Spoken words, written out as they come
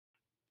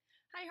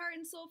Hi, Heart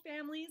and Soul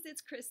families, it's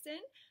Kristen.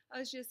 I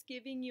was just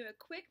giving you a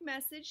quick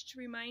message to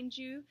remind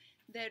you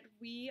that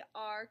we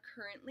are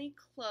currently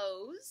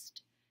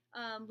closed.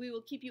 We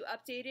will keep you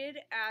updated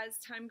as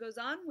time goes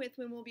on with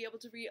when we'll be able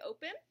to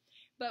reopen.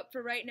 But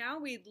for right now,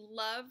 we'd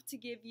love to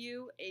give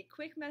you a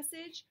quick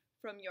message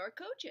from your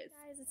coaches.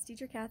 Hey guys, it's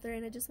Teacher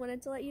Catherine. I just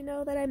wanted to let you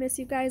know that I miss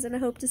you guys and I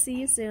hope to see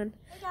you soon.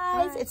 Hey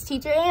guys, it's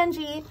Teacher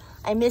Angie.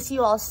 I miss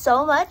you all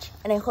so much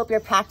and I hope you're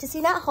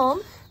practicing at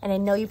home. And I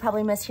know you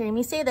probably miss hearing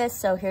me say this,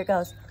 so here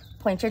goes.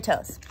 Point your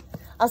toes.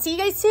 I'll see you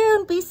guys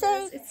soon. Be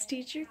safe. It's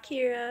Teacher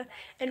Kira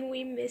and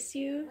we miss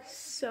you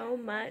so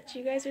much.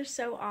 You guys are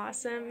so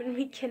awesome and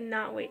we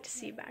cannot wait to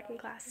see you back in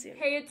class soon.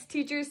 Hey, it's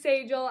Teacher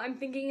Sajal. I'm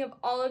thinking of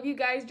all of you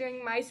guys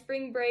during my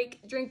spring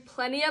break. Drink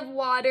plenty of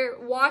water,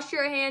 wash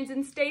your hands,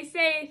 and stay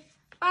safe.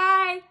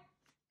 Bye!